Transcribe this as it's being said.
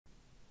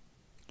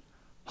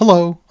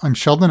Hello, I'm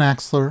Sheldon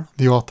Axler,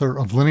 the author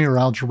of Linear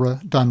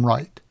Algebra Done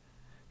Right.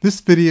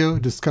 This video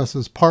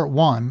discusses part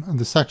 1 of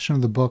the section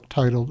of the book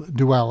titled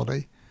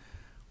Duality.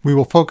 We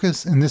will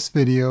focus in this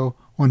video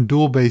on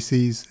dual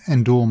bases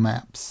and dual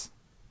maps.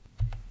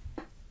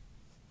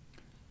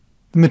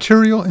 The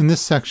material in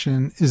this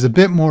section is a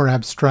bit more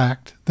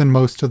abstract than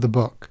most of the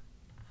book.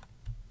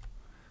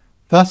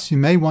 Thus, you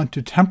may want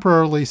to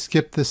temporarily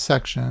skip this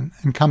section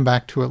and come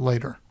back to it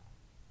later.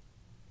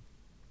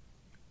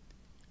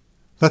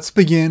 Let's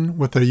begin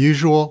with our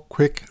usual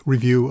quick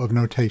review of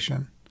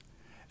notation.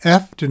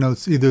 F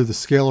denotes either the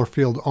scalar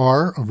field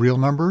R of real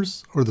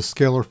numbers or the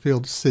scalar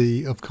field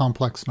C of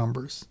complex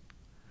numbers.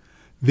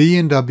 V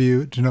and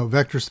W denote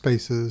vector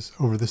spaces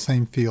over the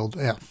same field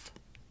F.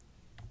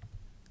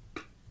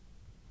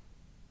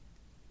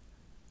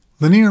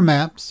 Linear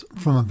maps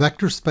from a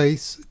vector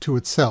space to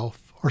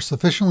itself are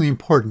sufficiently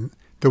important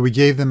that we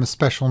gave them a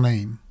special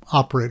name,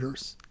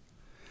 operators.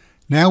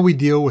 Now we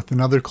deal with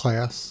another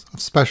class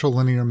of special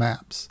linear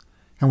maps,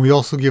 and we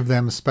also give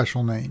them a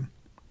special name.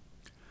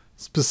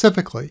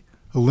 Specifically,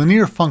 a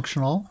linear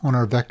functional on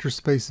our vector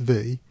space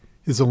V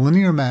is a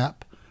linear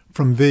map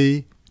from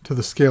V to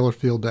the scalar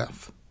field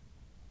F.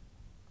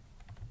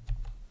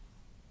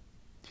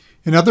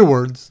 In other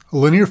words, a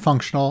linear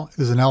functional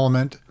is an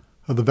element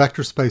of the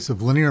vector space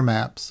of linear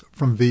maps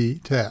from V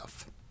to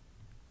F.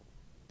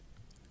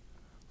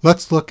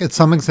 Let's look at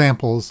some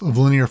examples of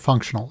linear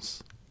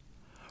functionals.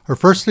 Our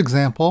first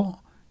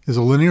example is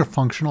a linear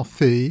functional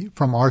phi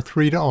from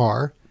R3 to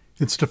R.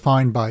 It's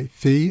defined by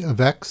phi of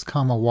x,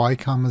 y,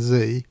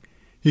 z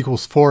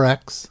equals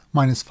 4x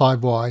minus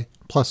 5y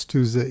plus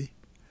 2z.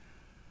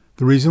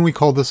 The reason we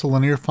call this a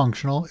linear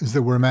functional is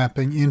that we're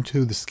mapping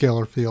into the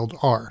scalar field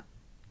R.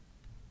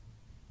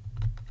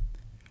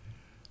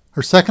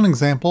 Our second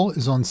example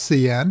is on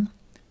Cn.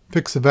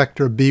 Fix a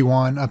vector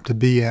b1 up to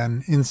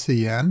bn in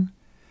Cn,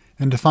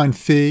 and define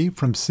phi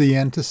from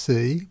Cn to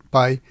C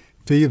by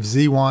phi of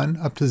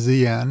z1 up to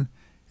zn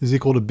is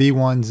equal to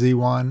b1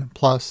 z1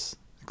 plus,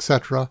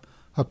 etc.,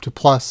 up to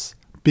plus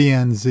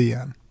bn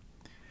zn.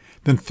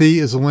 Then phi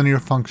is a linear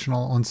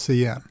functional on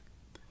Cn.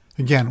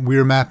 Again, we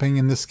are mapping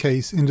in this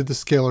case into the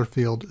scalar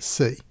field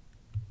C.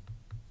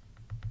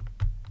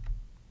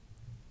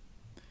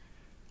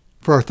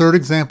 For our third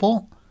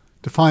example,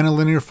 define a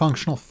linear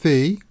functional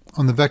phi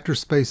on the vector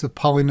space of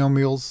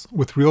polynomials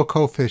with real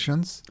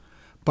coefficients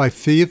by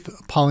phi of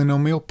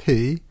polynomial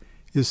p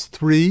is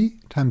 3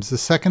 times the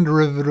second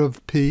derivative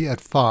of p at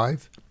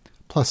 5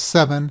 plus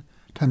 7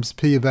 times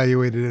p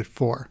evaluated at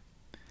 4.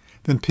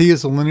 Then p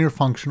is a linear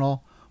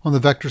functional on the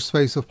vector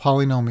space of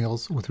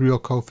polynomials with real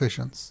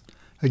coefficients.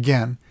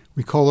 Again,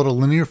 we call it a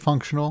linear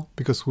functional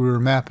because we were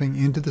mapping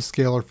into the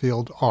scalar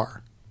field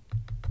R.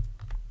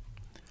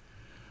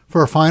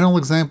 For our final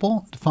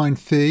example, define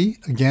phi,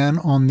 again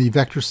on the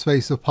vector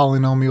space of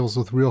polynomials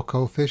with real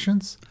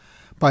coefficients,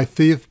 by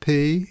phi of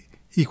p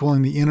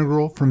equaling the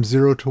integral from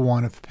 0 to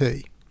 1 of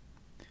p.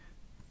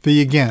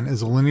 Phi again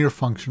is a linear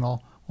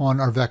functional on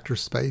our vector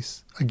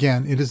space.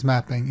 Again, it is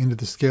mapping into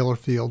the scalar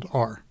field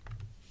R.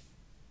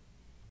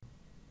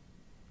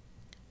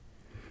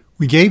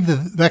 We gave the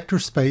vector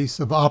space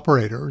of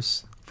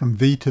operators from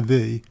V to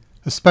V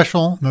a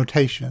special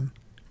notation.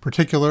 In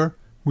particular,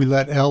 we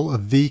let L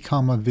of V,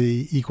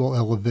 V equal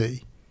L of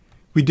V.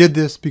 We did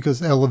this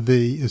because L of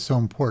V is so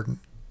important.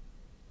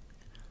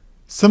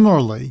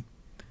 Similarly,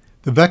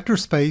 the vector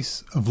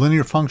space of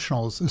linear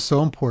functionals is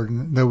so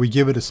important that we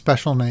give it a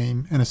special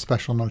name and a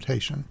special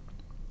notation.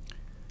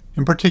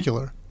 In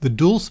particular, the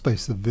dual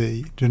space of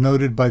V,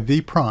 denoted by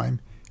V prime,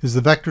 is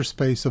the vector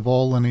space of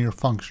all linear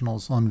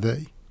functionals on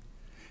V.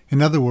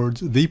 In other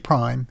words, V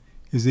prime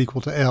is equal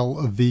to L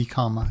of V,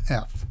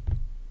 F.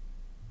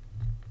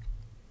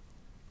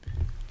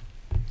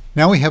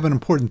 Now we have an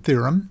important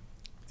theorem.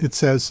 It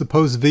says,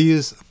 suppose V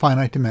is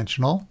finite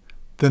dimensional,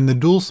 then the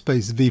dual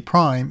space V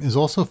prime is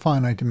also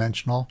finite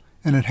dimensional,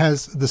 and it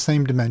has the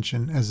same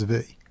dimension as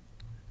V.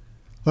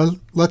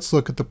 Let's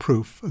look at the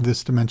proof of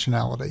this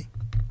dimensionality.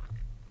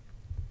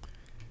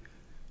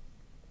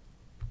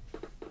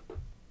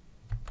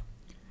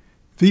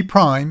 V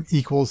prime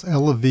equals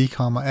L of V,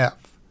 F.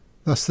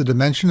 Thus the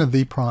dimension of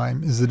V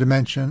prime is the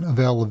dimension of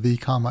L of V,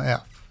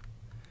 F.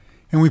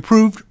 And we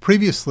proved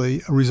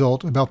previously a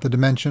result about the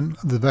dimension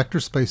of the vector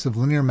space of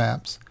linear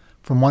maps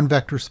from one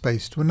vector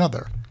space to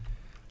another.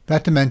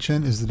 That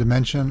dimension is the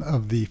dimension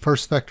of the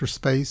first vector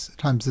space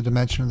times the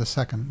dimension of the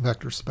second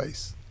vector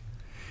space.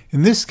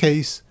 In this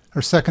case,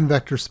 our second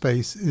vector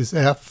space is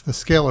F, the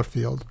scalar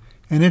field,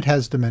 and it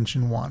has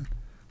dimension 1.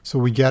 So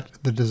we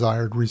get the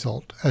desired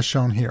result, as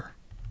shown here.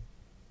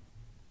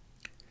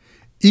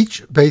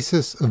 Each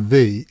basis of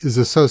V is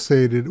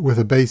associated with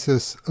a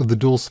basis of the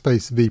dual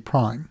space V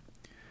prime.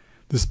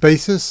 This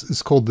basis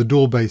is called the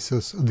dual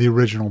basis of the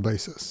original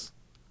basis.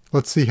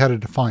 Let's see how to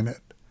define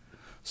it.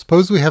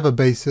 Suppose we have a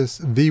basis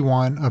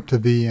V1 up to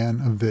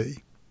Vn of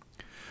V.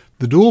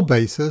 The dual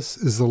basis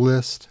is the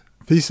list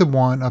phi sub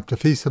 1 up to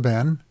phi sub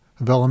n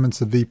of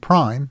elements of V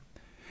prime,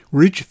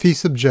 where each phi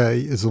sub j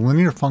is a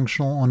linear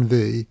functional on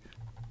V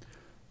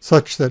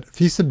such that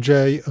phi sub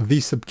j of v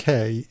sub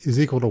k is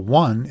equal to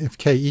 1 if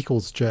k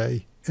equals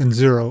j and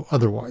 0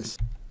 otherwise.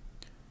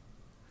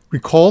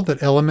 Recall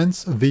that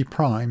elements of v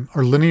prime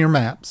are linear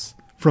maps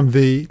from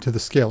v to the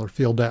scalar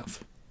field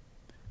f.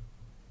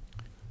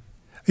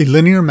 A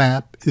linear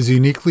map is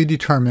uniquely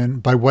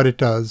determined by what it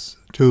does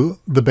to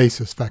the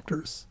basis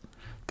vectors.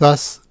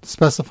 Thus,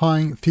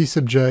 specifying phi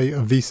sub j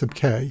of v sub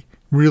k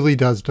really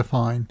does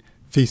define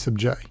phi sub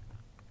j.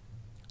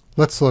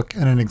 Let's look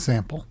at an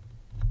example.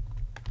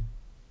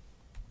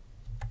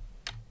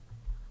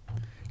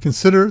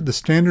 Consider the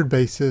standard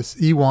basis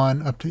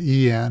E1 up to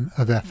En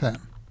of Fn.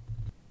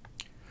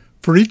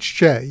 For each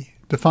j,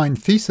 define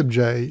phi sub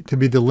j to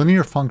be the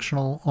linear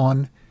functional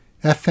on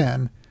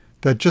Fn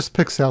that just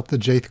picks out the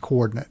jth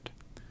coordinate.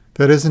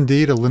 That is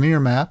indeed a linear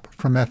map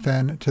from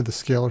Fn to the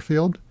scalar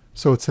field,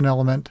 so it's an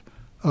element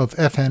of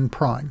Fn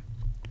prime.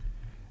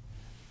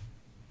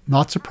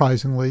 Not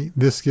surprisingly,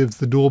 this gives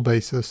the dual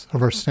basis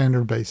of our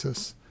standard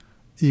basis,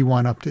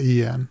 E1 up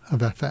to En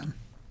of Fn.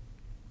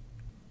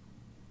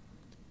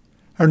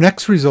 Our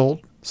next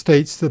result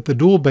states that the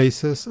dual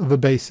basis of a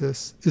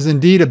basis is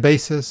indeed a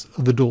basis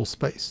of the dual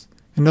space.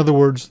 In other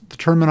words, the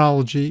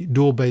terminology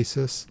dual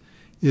basis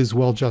is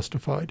well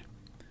justified.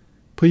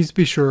 Please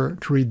be sure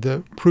to read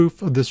the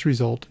proof of this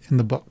result in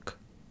the book.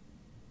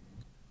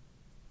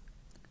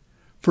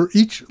 For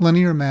each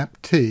linear map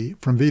T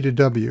from V to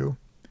W,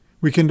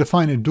 we can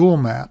define a dual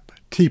map,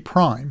 T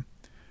prime,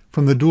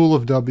 from the dual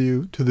of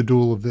W to the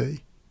dual of V.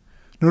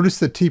 Notice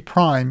that T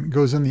prime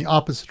goes in the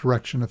opposite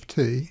direction of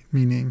T,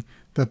 meaning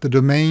that the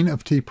domain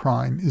of T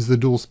prime is the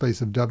dual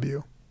space of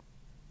W.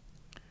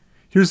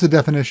 Here's the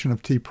definition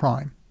of T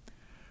prime.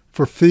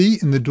 For phi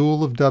in the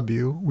dual of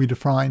W, we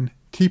define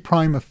T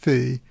prime of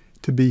phi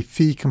to be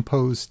phi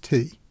composed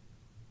T.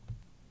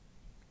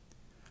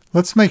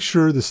 Let's make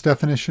sure this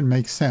definition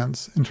makes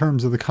sense in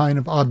terms of the kind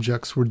of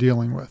objects we're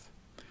dealing with.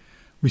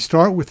 We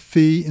start with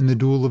phi in the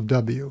dual of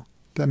W.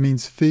 That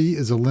means phi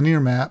is a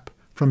linear map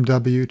from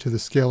W to the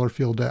scalar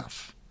field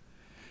F.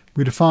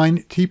 We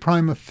define T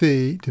prime of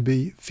phi to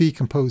be phi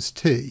composed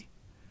T.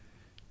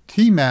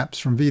 T maps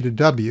from V to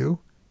W,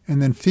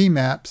 and then phi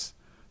maps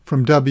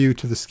from W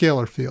to the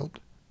scalar field.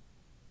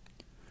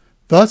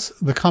 Thus,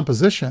 the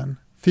composition,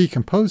 phi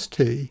composed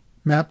T,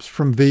 maps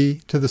from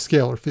V to the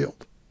scalar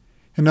field.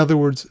 In other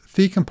words,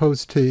 phi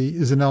composed T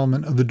is an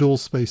element of the dual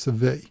space of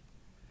V.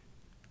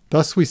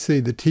 Thus we see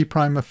that T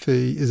prime of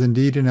phi is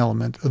indeed an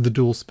element of the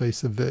dual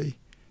space of V,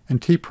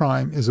 and T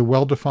prime is a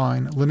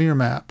well-defined linear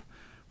map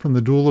from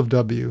the dual of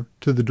W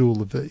to the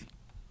dual of V.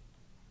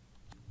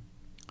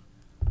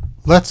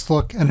 Let's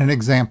look at an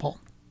example.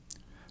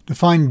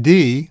 Define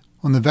D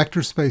on the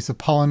vector space of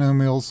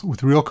polynomials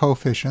with real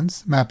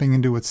coefficients mapping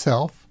into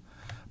itself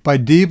by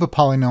D of a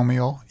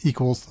polynomial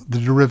equals the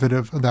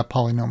derivative of that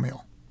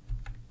polynomial.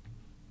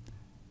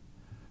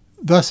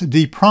 Thus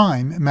D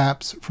prime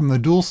maps from the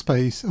dual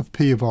space of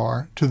P of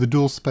R to the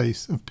dual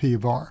space of P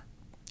of R.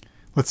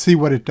 Let's see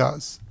what it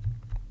does.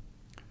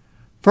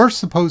 First,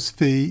 suppose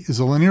phi is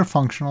a linear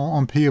functional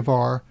on P of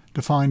R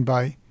defined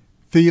by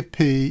phi of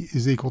P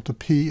is equal to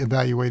P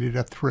evaluated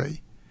at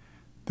 3.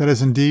 That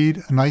is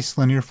indeed a nice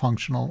linear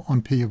functional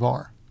on P of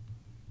R.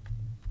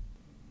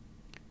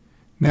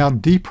 Now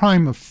D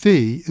prime of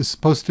phi is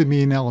supposed to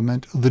be an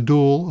element of the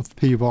dual of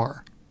P of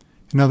R.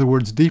 In other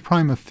words, D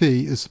prime of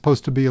phi is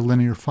supposed to be a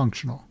linear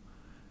functional.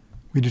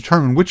 We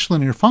determine which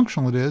linear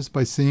functional it is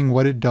by seeing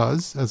what it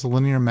does as a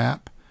linear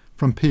map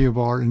from P of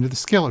R into the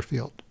scalar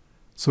field.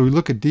 So we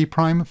look at D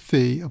prime of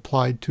phi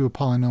applied to a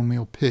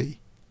polynomial P.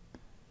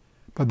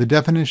 By the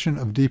definition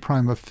of D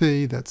prime of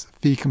phi, that's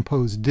phi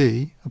composed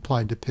D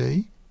applied to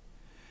P.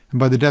 And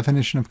by the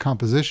definition of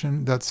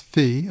composition, that's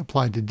phi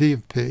applied to D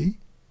of P.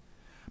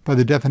 By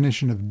the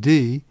definition of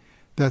D,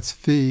 that's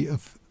phi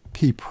of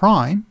P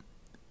prime.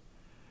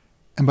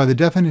 And by the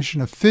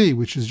definition of phi,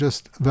 which is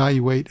just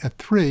evaluate at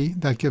 3,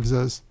 that gives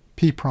us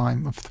P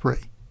prime of 3.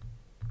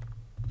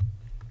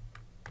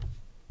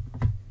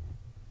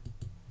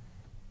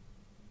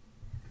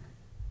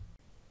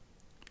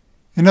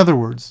 In other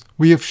words,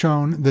 we have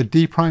shown that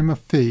D prime of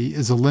phi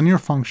is a linear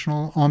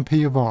functional on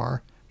P of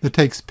R that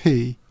takes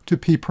P to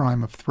P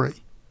prime of 3.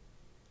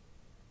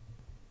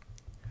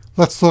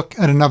 Let's look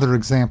at another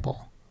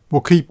example.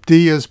 We'll keep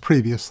D as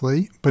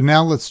previously, but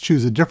now let's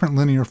choose a different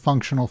linear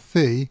functional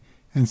phi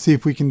and see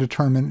if we can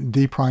determine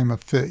D prime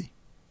of phi.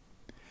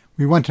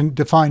 We want to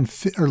define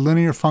our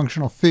linear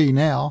functional phi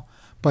now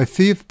by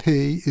phi of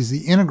P is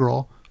the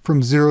integral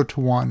from 0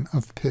 to 1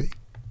 of P.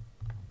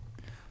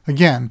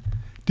 Again,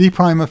 D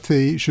prime of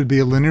phi should be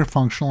a linear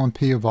functional on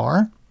P of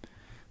R.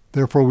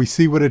 Therefore, we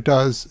see what it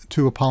does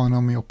to a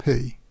polynomial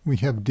P. We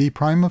have D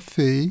prime of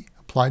phi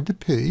applied to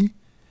P.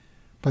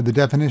 By the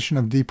definition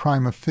of D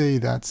prime of phi,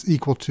 that's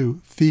equal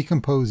to phi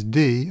composed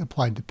D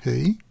applied to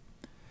P.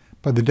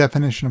 By the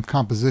definition of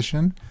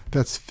composition,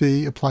 that's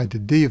phi applied to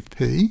D of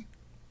P.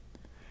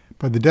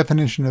 By the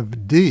definition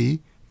of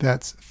D,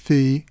 that's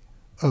phi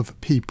of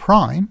P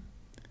prime.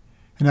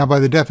 And now by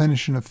the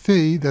definition of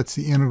phi, that's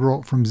the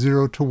integral from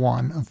 0 to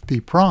 1 of P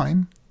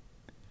prime.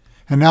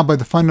 And now by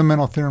the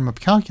fundamental theorem of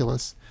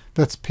calculus,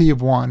 that's p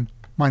of 1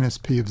 minus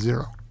p of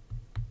 0.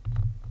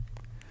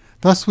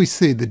 Thus we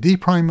see that d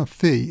prime of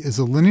phi is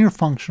a linear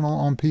functional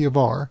on p of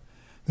r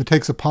that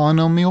takes a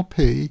polynomial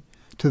p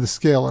to the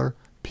scalar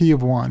p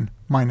of 1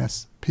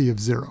 minus p of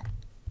 0.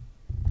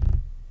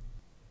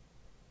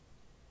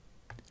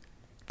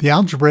 The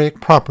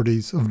algebraic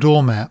properties of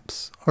dual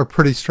maps are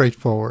pretty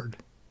straightforward.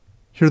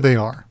 Here they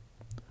are.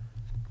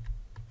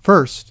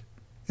 First,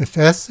 if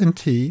S and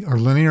T are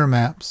linear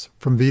maps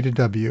from V to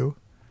W,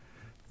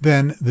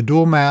 then the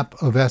dual map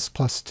of S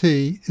plus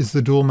T is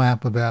the dual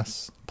map of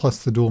S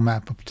plus the dual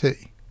map of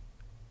T.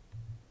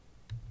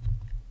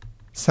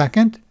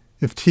 Second,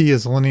 if T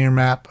is a linear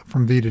map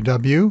from V to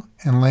W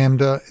and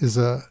lambda is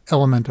an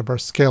element of our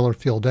scalar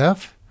field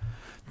F,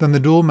 then the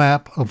dual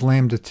map of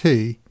lambda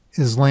T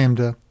is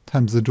lambda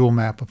times the dual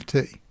map of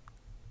T.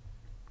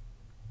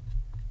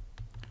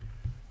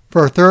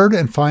 For our third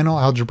and final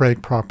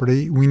algebraic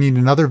property, we need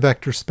another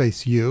vector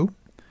space U.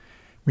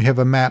 We have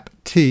a map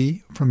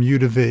T from U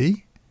to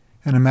V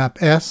and a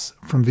map S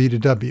from V to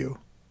W.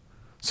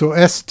 So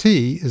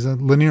ST is a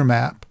linear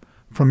map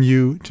from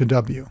U to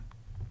W.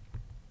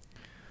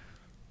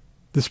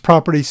 This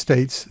property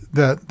states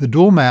that the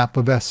dual map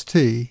of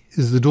ST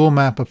is the dual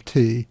map of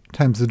T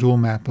times the dual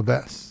map of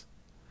S.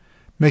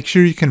 Make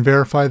sure you can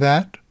verify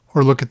that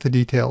or look at the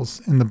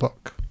details in the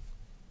book.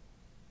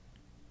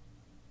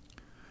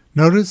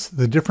 Notice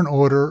the different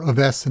order of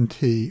S and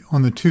T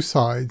on the two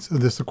sides of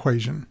this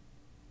equation.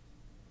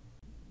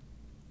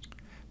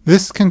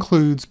 This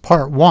concludes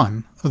part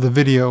 1 of the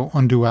video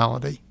on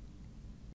duality.